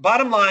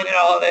 Bottom line in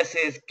all of this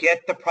is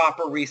get the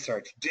proper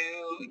research. Do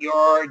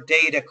your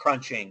data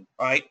crunching,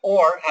 right?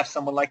 Or have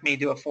someone like me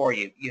do it for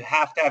you. You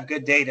have to have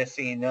good data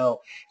so you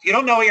know. If you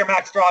don't know what your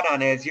max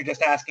drawdown is, you're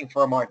just asking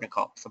for a margin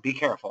call. So be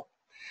careful.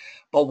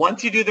 But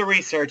once you do the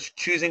research,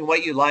 choosing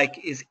what you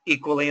like is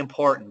equally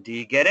important. Do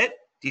you get it?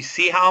 Do you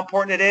see how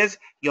important it is?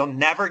 You'll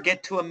never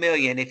get to $1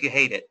 million if you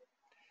hate it.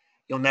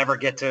 You'll never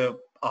get to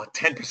a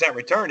 10%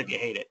 return if you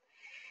hate it.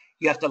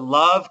 You have to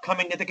love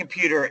coming to the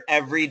computer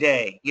every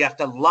day. You have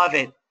to love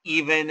it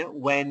even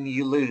when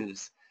you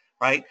lose,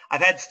 right?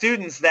 I've had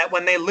students that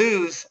when they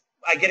lose,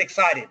 I get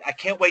excited. I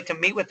can't wait to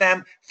meet with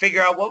them,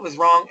 figure out what was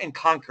wrong, and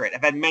conquer it.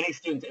 I've had many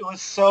students. It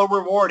was so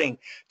rewarding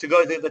to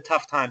go through the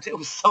tough times. It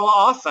was so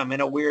awesome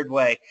in a weird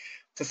way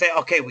to say,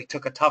 okay, we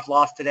took a tough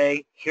loss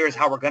today. Here's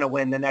how we're going to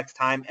win the next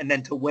time. And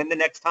then to win the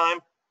next time,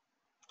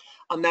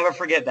 I'll never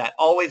forget that.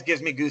 Always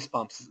gives me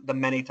goosebumps the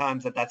many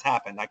times that that's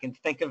happened. I can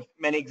think of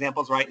many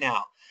examples right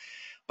now.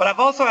 But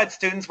I've also had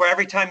students where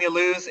every time you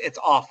lose, it's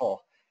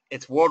awful.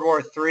 It's World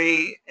War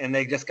III and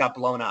they just got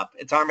blown up.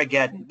 It's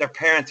Armageddon. Their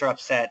parents are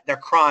upset. They're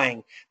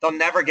crying. They'll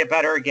never get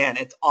better again.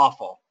 It's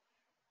awful.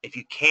 If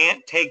you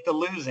can't take the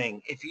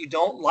losing, if you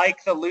don't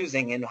like the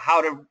losing and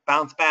how to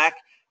bounce back,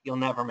 you'll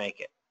never make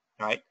it,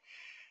 right?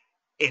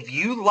 If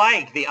you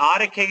like the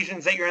odd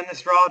occasions that you're in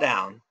this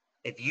drawdown,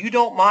 if you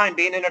don't mind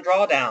being in a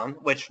drawdown,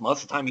 which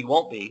most of the time you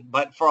won't be,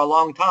 but for a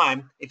long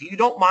time, if you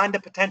don't mind the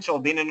potential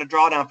of being in a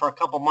drawdown for a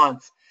couple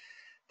months,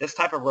 this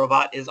type of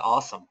robot is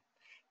awesome.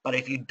 But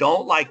if you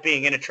don't like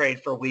being in a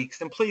trade for weeks,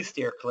 then please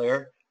steer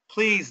clear.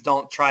 Please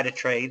don't try to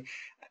trade.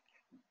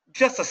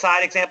 Just a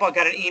side example, I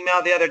got an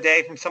email the other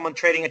day from someone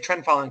trading a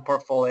trend following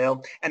portfolio,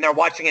 and they're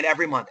watching it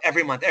every month.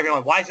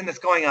 Why isn't this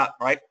going up,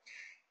 right?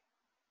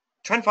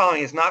 Trend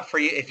following is not for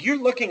you. If you're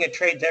looking at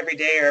trades every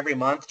day or every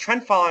month,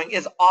 trend following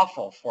is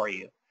awful for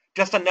you.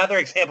 Just another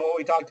example of what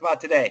we talked about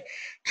today.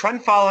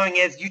 Trend following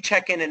is you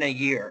check in a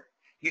year.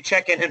 You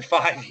check in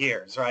 5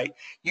 years, right?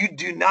 You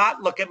do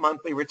not look at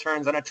monthly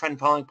returns on a trend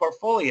following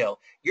portfolio.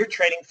 You're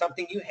trading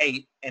something you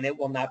hate and it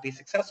will not be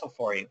successful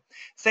for you.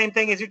 Same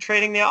thing as you're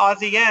trading the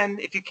Aussie yen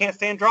if you can't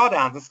stand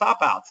drawdowns and stop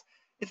outs.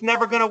 It's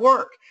never going to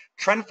work.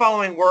 Trend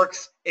following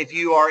works if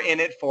you are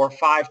in it for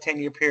 5,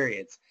 10-year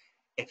periods.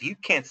 If you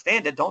can't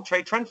stand it, don't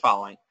trade trend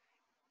following.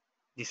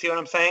 You see what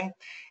I'm saying?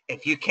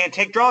 If you can't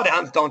take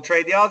drawdowns, don't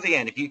trade the Aussie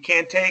yen. If you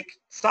can't take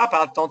stop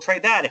outs, don't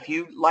trade that. If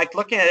you like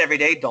looking at it every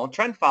day, don't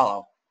trend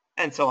follow.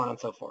 And so on and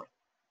so forth.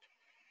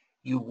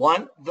 You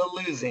want the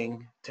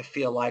losing to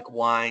feel like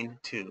wine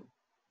too.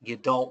 You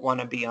don't want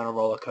to be on a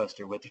roller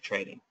coaster with your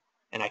trading.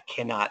 And I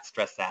cannot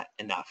stress that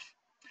enough.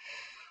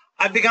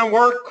 I've begun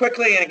work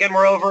quickly, and again,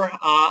 we're over.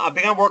 I've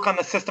begun work on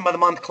the System of the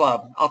Month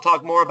Club. I'll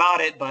talk more about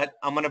it, but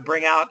I'm going to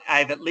bring out, I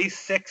have at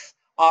least 6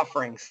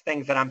 offerings,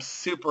 things that I'm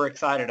super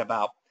excited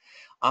about.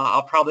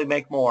 I'll probably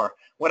make more.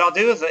 What I'll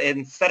do is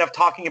instead of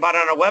talking about it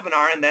on a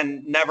webinar and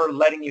then never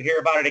letting you hear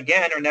about it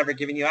again or never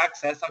giving you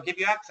access, I'll give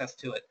you access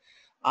to it.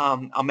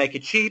 I'll make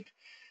it cheap,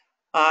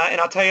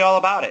 and I'll tell you all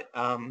about it.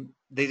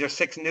 These are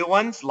 6 new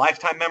ones.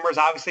 Lifetime members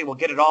obviously will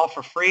get it all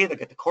for free. They'll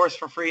get the course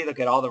for free. They'll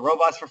get all the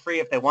robots for free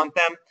if they want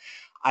them.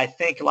 I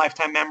think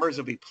lifetime members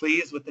will be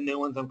pleased with the new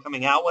ones I'm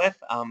coming out with.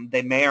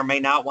 They may or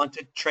may not want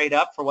to trade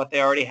up for what they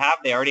already have.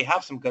 They already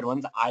have some good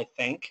ones, I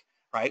think,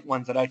 right?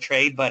 Ones that I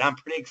trade, but I'm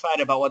pretty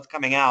excited about what's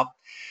coming out.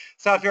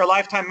 So if you're a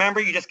lifetime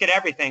member, you just get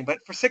everything.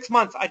 But for 6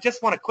 months, I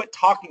just want to quit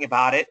talking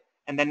about it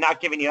and then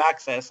not giving you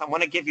access. I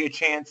want to give you a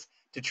chance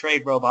to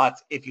trade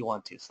robots if you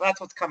want to. So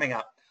that's what's coming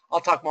up. I'll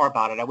talk more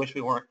about it. I wish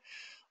we weren't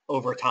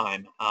over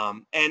time.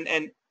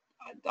 And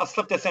I'll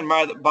slip this in,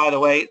 by the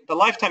way. The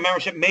lifetime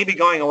membership may be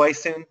going away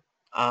soon.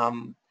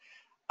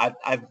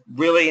 I've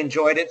really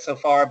enjoyed it so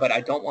far, but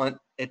I don't want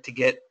it to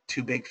get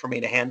too big for me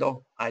to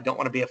handle. I don't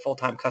want to be a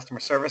full-time customer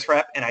service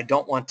rep, and I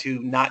don't want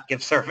to not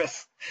give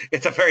service.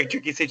 It's a very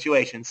tricky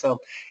situation.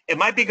 So it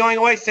might be going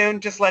away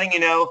soon, just letting you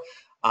know.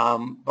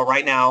 But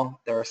right now,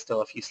 there are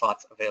still a few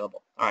slots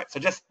available. All right, so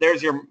just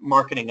there's your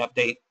marketing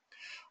update.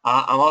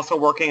 I'm also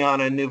working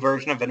on a new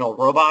version of Vanilla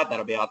Robot.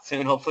 That'll be out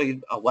soon.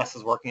 Hopefully, Wes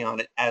is working on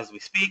it as we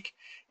speak.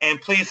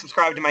 And please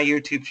subscribe to my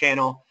YouTube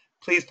channel.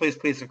 Please, please,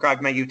 please subscribe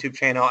to my YouTube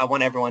channel. I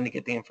want everyone to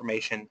get the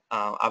information.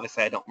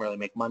 Obviously, I don't really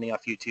make money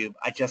off YouTube.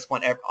 I just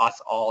want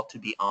us all to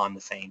be on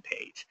the same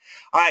page.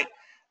 All right,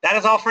 that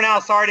is all for now.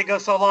 Sorry to go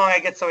so long. I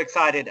get so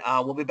excited.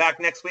 We'll be back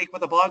next week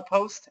with a blog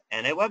post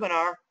and a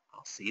webinar.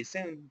 I'll see you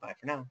soon. Bye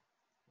for now.